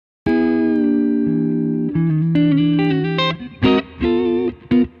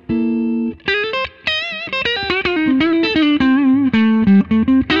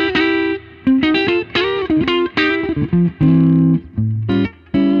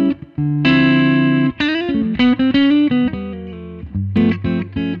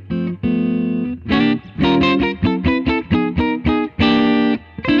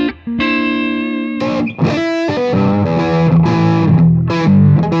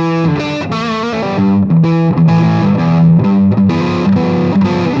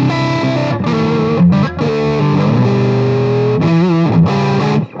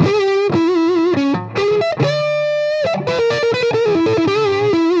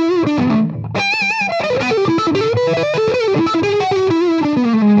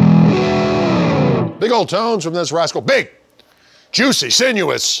Big old tones from this rascal. Big, juicy,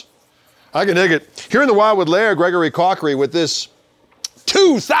 sinuous. I can dig it. Here in the Wildwood lair, Gregory Cockery with this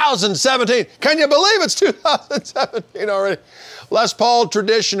 2017. Can you believe it's 2017 already? Les Paul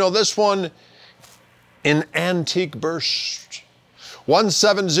traditional. This one in antique burst.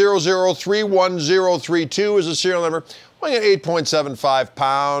 170031032 is the serial number. Weighing at 8.75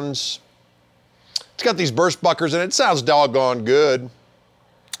 pounds. It's got these BurstBuckers in it. It sounds doggone good.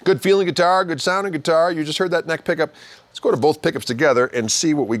 Good feeling guitar, good sounding guitar. You just heard that neck pickup. Let's go to both pickups together and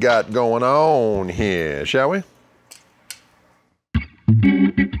see what we got going on here, shall we?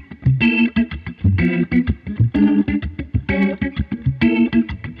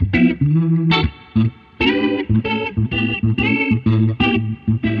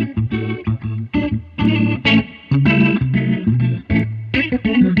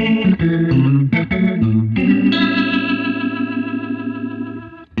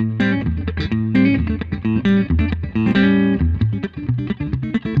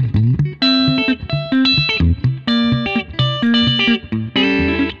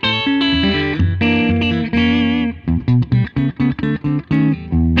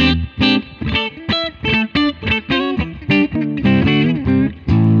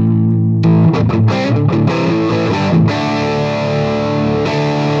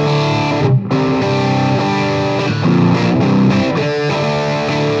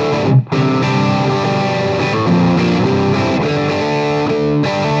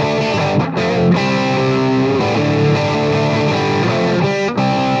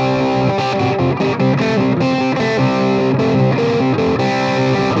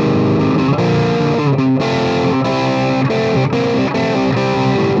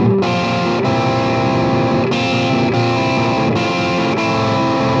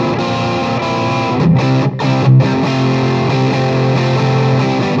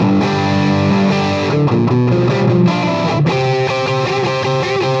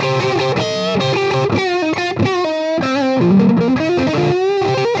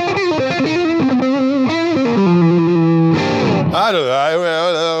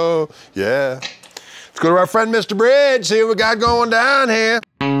 Yeah. Let's go to our friend Mr. Bridge, see what we got going down here.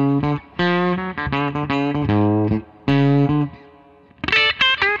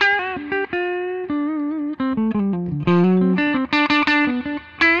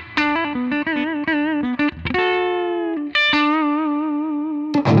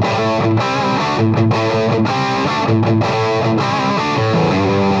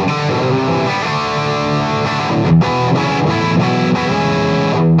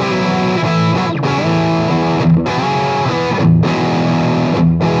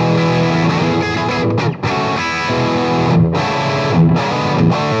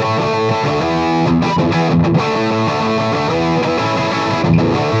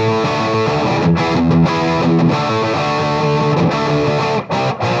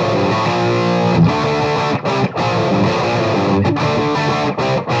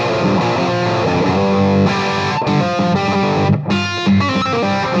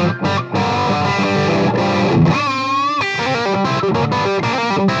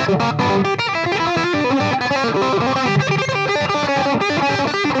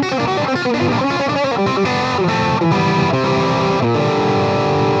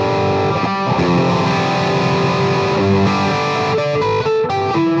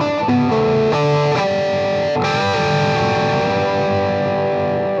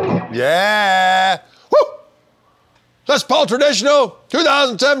 Yeah. Woo! That's Paul Traditional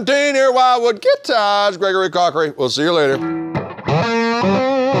 2017 here at Wildwood Guitars. Gregory Cockery. We'll see you later.